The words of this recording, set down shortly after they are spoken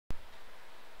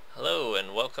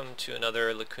and welcome to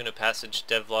another Lacuna Passage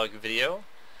devlog video.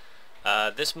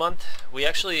 This month we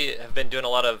actually have been doing a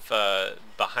lot of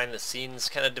behind the scenes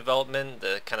kind of development,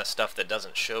 the kind of stuff that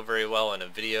doesn't show very well in a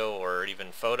video or even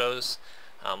photos.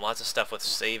 Lots of stuff with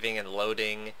saving and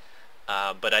loading,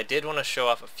 but I did want to show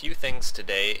off a few things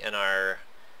today in our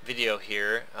video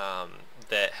here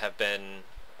that have been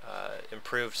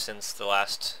improved since the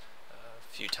last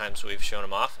few times we've shown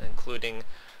them off, including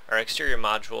our exterior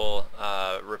module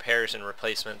repairs and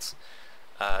replacements.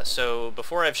 So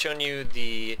before I've shown you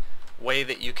the way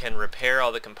that you can repair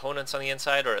all the components on the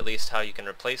inside, or at least how you can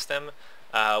replace them,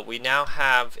 we now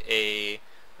have a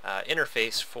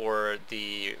interface for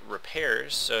the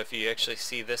repairs. So if you actually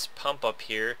see this pump up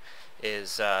here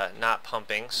is not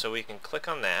pumping, so we can click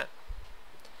on that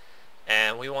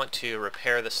and we want to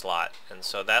repair the slot, and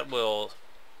so that will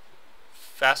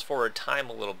fast forward time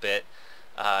a little bit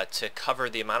to cover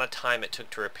the amount of time it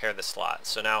took to repair the slot.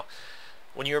 So now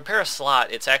when you repair a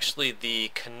slot, it's actually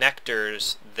the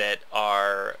connectors that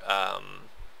are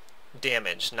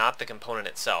damaged, not the component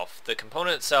itself. The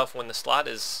component itself, when the slot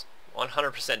is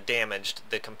 100% damaged,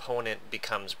 the component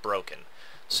becomes broken.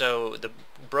 So the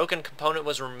broken component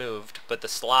was removed, but the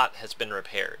slot has been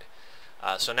repaired.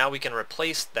 So now we can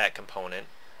replace that component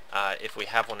if we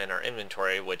have one in our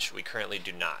inventory, which we currently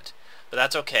do not. But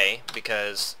that's okay,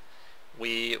 because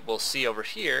we will see over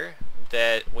here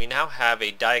that we now have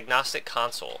a diagnostic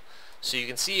console. So you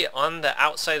can see on the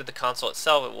outside of the console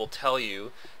itself, it will tell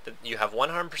you that you have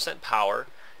 100% power,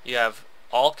 you have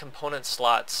all component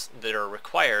slots that are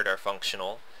required are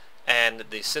functional, and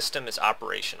the system is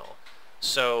operational.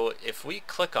 So if we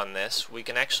click on this, we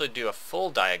can actually do a full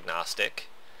diagnostic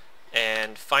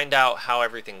and find out how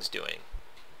everything's doing.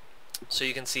 So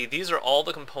you can see these are all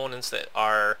the components that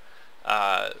are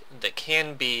that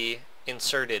can be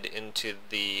inserted into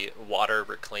the water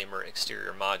reclaimer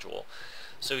exterior module.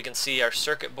 So we can see our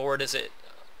circuit board is at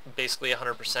basically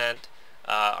 100%.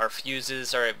 Our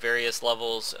fuses are at various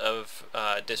levels of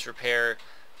disrepair,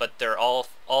 but they're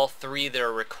all three that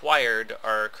are required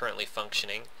are currently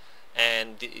functioning.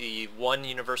 And the one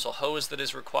universal hose that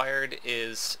is required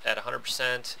is at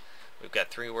 100%. We've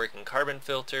got 3 working carbon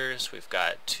filters, we've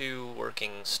got 2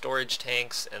 working storage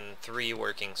tanks, and 3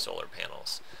 working solar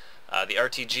panels. The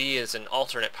RTG is an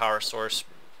alternate power source,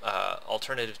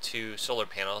 alternative to solar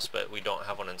panels, but we don't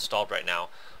have one installed right now.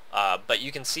 But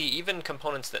you can see even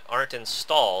components that aren't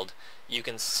installed, you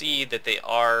can see that they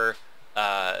are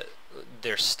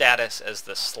their status as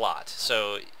the slot.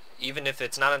 So even if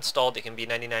it's not installed, it can be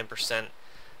 99%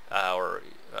 or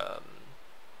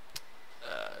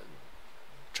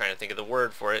trying to think of the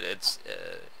word for it. It's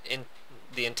in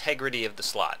the integrity of the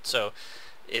slot. So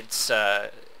it's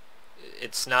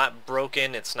not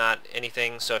broken, it's not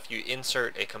anything, so if you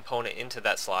insert a component into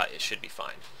that slot, it should be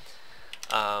fine.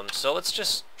 So let's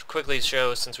just quickly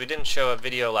show, since we didn't show a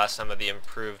video last time of the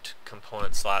improved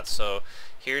component slots. So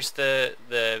here's the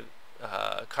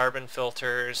carbon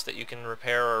filters that you can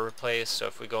repair or replace. So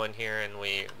if we go in here and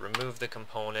we remove the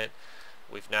component,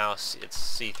 we've now, it's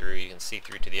see-through, you can see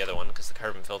through to the other one because the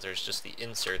carbon filter is just the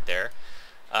insert there.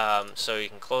 So you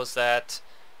can close that.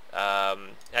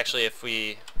 Actually, if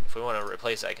we want to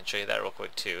replace it, I can show you that real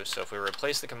quick too. So if we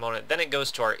replace the component, then it goes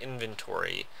to our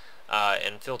inventory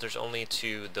and filters only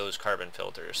to those carbon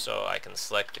filters. So I can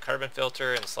select the carbon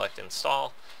filter and select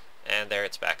install, and there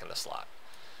it's back in the slot.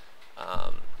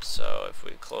 So if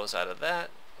we close out of that,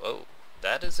 oh,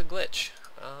 that is a glitch.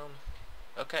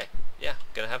 Okay, yeah,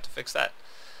 gonna have to fix that.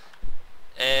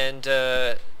 And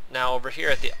now over here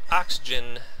at the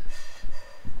oxygen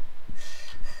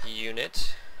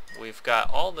unit, we've got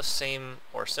all the same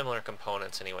or similar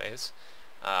components anyways.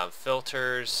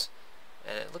 Filters,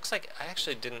 and it looks like I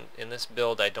actually didn't, in this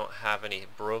build I don't have any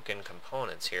broken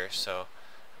components here, so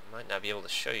I might not be able to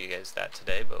show you guys that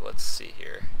today, but let's see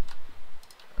here.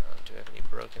 Do we have any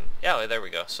broken? Yeah, there we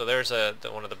go. So there's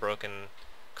one of the broken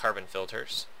carbon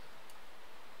filters.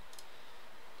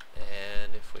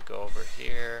 And if we go over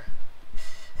here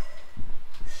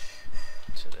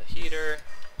to the heater,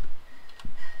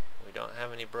 we don't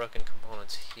have any broken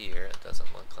components here, it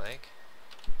doesn't look like.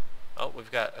 Oh,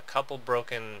 we've got a couple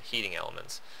broken heating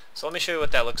elements. So let me show you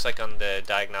what that looks like on the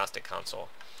diagnostic console.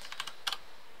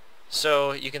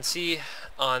 So you can see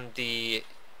on the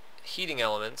heating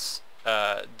elements,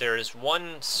 there is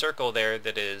one circle there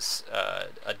that is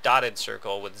a dotted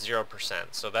circle with 0%.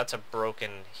 So that's a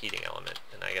broken heating element.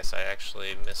 And I guess I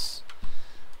actually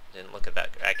didn't look at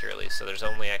that accurately. So there's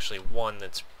only actually one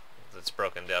that's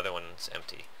broken. The other one's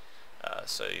empty.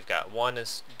 So you've got 1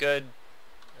 is good.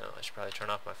 Oh, I should probably turn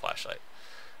off my flashlight.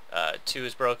 2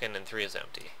 is broken and 3 is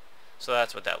empty. So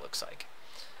that's what that looks like.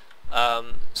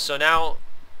 So now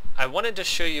I wanted to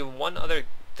show you one other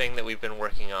thing that we've been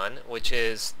working on, which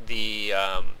is the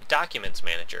Documents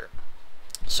Manager.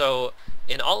 So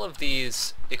in all of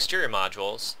these exterior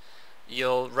modules,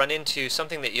 you'll run into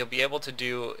something that you'll be able to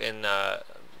do in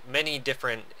many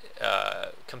different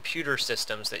computer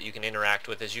systems that you can interact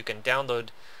with, is you can download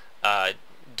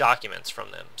documents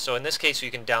from them. So in this case,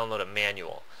 you can download a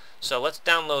manual. So let's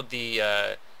download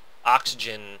the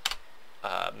oxygen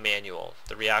manual,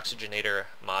 the Reoxygenator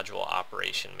Module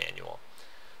Operation Manual.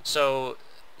 So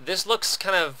this looks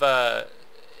kind of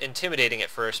intimidating at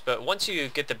first, but once you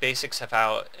get the basics of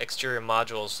how exterior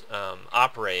modules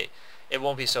operate, it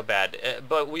won't be so bad.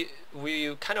 But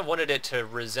we kind of wanted it to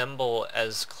resemble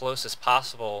as close as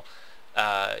possible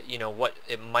you know, what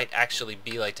it might actually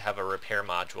be like to have a repair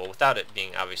module without it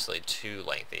being obviously too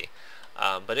lengthy.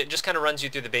 But it just kind of runs you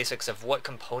through the basics of what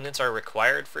components are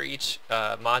required for each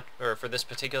or for this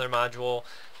particular module,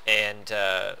 and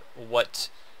what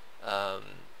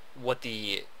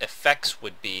the effects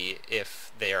would be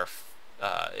if they are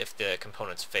if the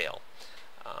components fail.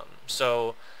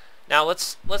 So now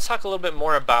let's talk a little bit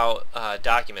more about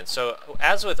documents. So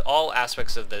as with all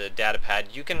aspects of the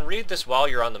datapad, you can read this while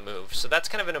you're on the move. So that's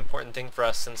kind of an important thing for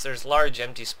us, since there's large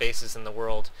empty spaces in the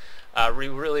world. We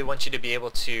really want you to be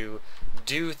able to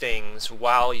do things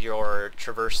while you're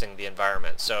traversing the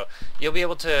environment. So you'll be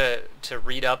able to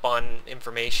read up on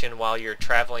information while you're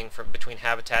traveling from between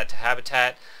habitat to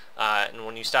habitat, and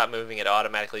when you stop moving, it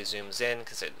automatically zooms in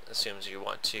because it assumes you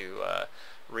want to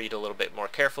read a little bit more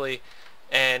carefully.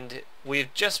 And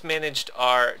we've just managed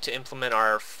to implement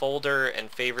our folder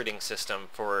and favoriting system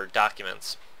for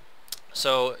documents.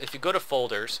 So if you go to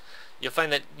folders, you'll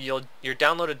find that your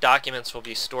downloaded documents will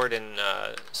be stored in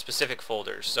specific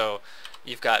folders. So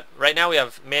you've got, right now we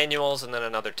have manuals, and then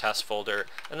another test folder,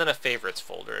 and then a favorites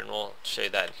folder, and we'll show you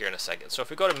that here in a second. So if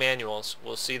we go to manuals,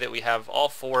 we'll see that we have all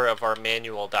 4 of our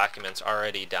manual documents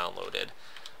already downloaded.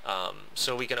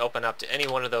 So we can open up to any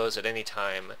one of those at any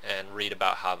time and read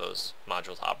about how those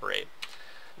modules operate.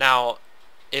 Now,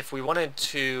 if we wanted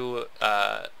to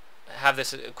have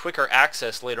this quicker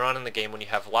access later on in the game when you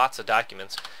have lots of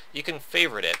documents, you can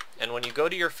favorite it. And when you go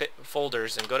to your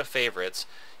folders and go to favorites,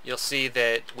 you'll see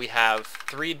that we have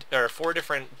 4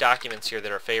 different documents here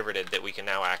that are favorited that we can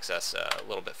now access a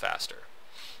little bit faster.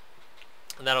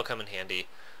 And that'll come in handy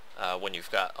when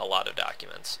you've got a lot of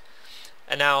documents.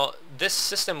 And now this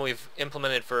system we've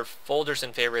implemented for folders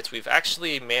and favorites, we've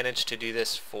actually managed to do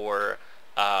this for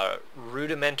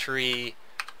rudimentary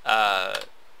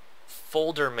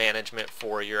folder management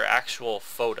for your actual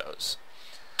photos.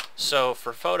 So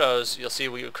for photos, you'll see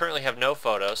we currently have no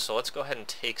photos, so let's go ahead and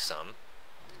take some.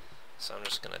 So I'm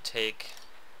just going to take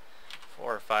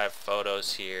 4 or 5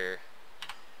 photos here.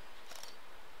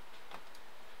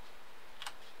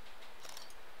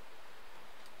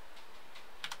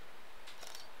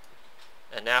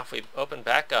 And now if we open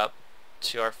back up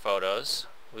to our photos,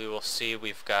 we will see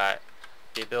we've got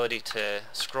the ability to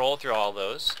scroll through all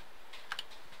those,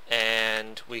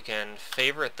 and we can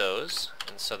favorite those,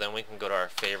 and so then we can go to our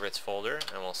favorites folder,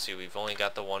 and we'll see we've only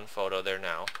got the 1 photo there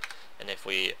now. And if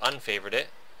we unfavorite it,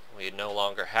 we no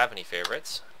longer have any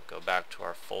favorites. Go back to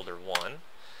our folder 1,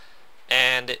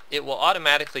 and it will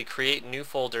automatically create new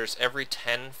folders every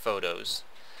 10 photos,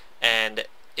 and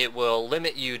it will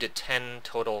limit you to 10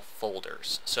 total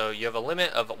folders. So you have a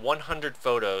limit of 100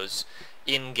 photos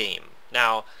in-game.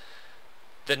 Now,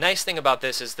 the nice thing about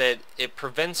this is that it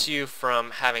prevents you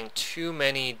from having too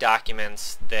many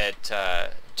documents that,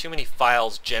 too many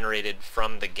files generated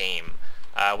from the game.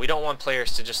 We don't want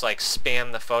players to just like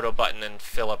spam the photo button and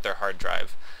fill up their hard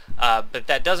drive. But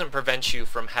that doesn't prevent you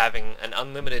from having an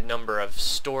unlimited number of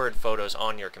stored photos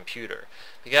on your computer.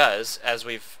 Because, as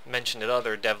we've mentioned in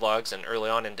other devlogs and early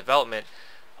on in development,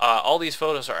 all these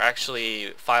photos are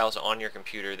actually files on your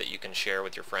computer that you can share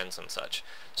with your friends and such.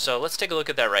 So let's take a look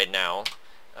at that right now.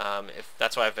 If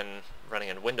that's why I've been running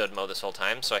in windowed mode this whole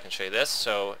time, so I can show you this.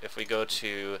 So if we go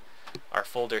to our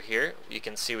folder here, you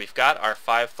can see we've got our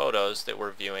 5 photos that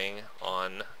we're viewing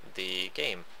on the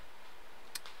game.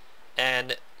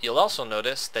 And you'll also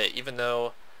notice that even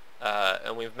though,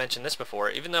 and we've mentioned this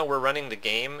before, even though we're running the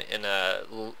game in a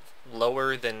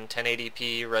lower than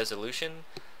 1080p resolution,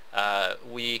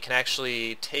 we can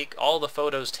actually take all the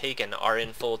photos taken are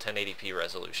in full 1080p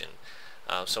resolution.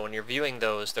 So when you're viewing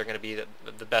those, they're going to be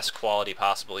the best quality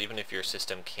possible, even if your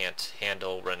system can't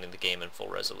handle running the game in full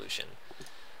resolution.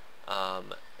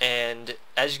 And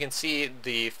as you can see,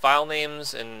 the file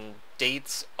names and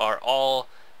dates are all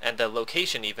and the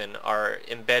location even are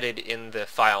embedded in the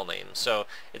file name. So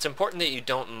it's important that you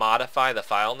don't modify the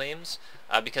file names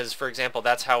because, for example,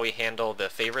 that's how we handle the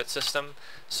favorite system.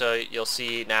 So you'll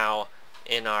see now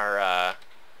in our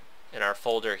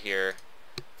folder here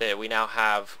that we now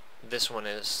have this one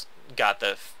is got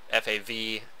the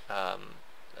FAV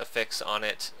affix on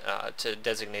it to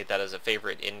designate that as a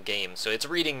favorite in game. So it's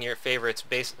reading your favorites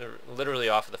literally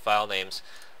off of the file names,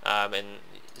 and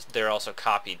they're also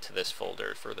copied to this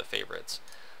folder for the favorites.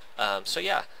 So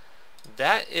yeah,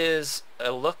 that is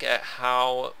a look at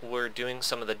how we're doing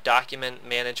some of the document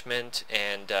management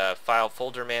and file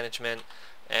folder management.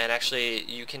 And actually,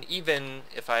 you can even,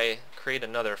 if I create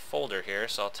another folder here,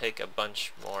 so I'll take a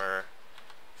bunch more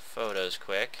photos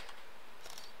quick.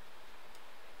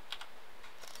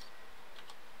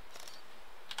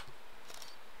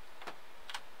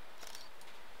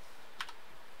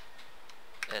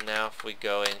 And now if we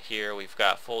go in here, we've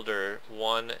got folder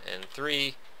 1 and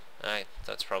 3.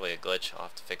 That's probably a glitch. I'll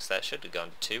have to fix that. Should have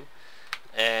gone to 2.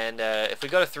 And if we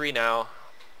go to 3 now,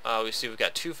 we see we've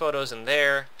got 2 photos in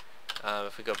there.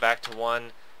 If we go back to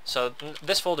 1, so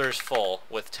this folder is full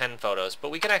with 10 photos,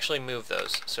 but we can actually move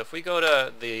those. So if we go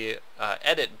to the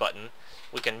edit button,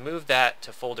 we can move that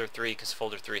to folder 3 because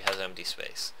folder 3 has empty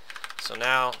space. So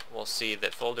now we'll see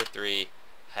that folder 3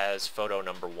 has photo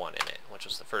number 1 in it, which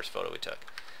was the first photo we took.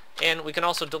 And we can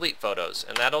also delete photos,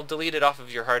 and that'll delete it off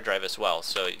of your hard drive as well.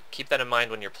 So keep that in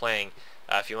mind when you're playing.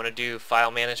 If you want to do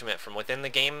file management from within the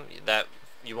game, that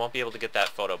you won't be able to get that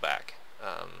photo back.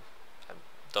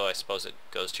 Though I suppose it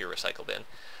goes to your recycle bin.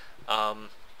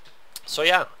 So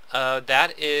yeah,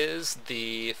 that is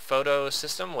the photo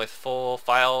system with full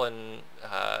file and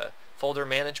folder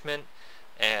management.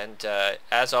 And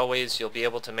as always, you'll be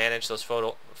able to manage those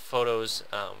photos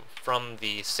from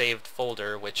the saved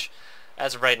folder, which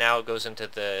as of right now goes into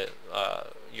the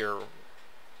your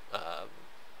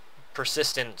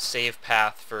persistent save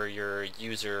path for your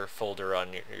user folder on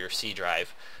your C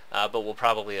drive, but will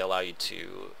probably allow you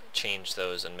to change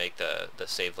those and make the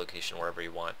save location wherever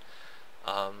you want.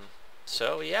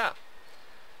 So yeah,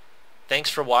 thanks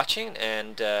for watching,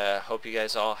 and hope you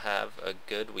guys all have a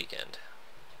good weekend.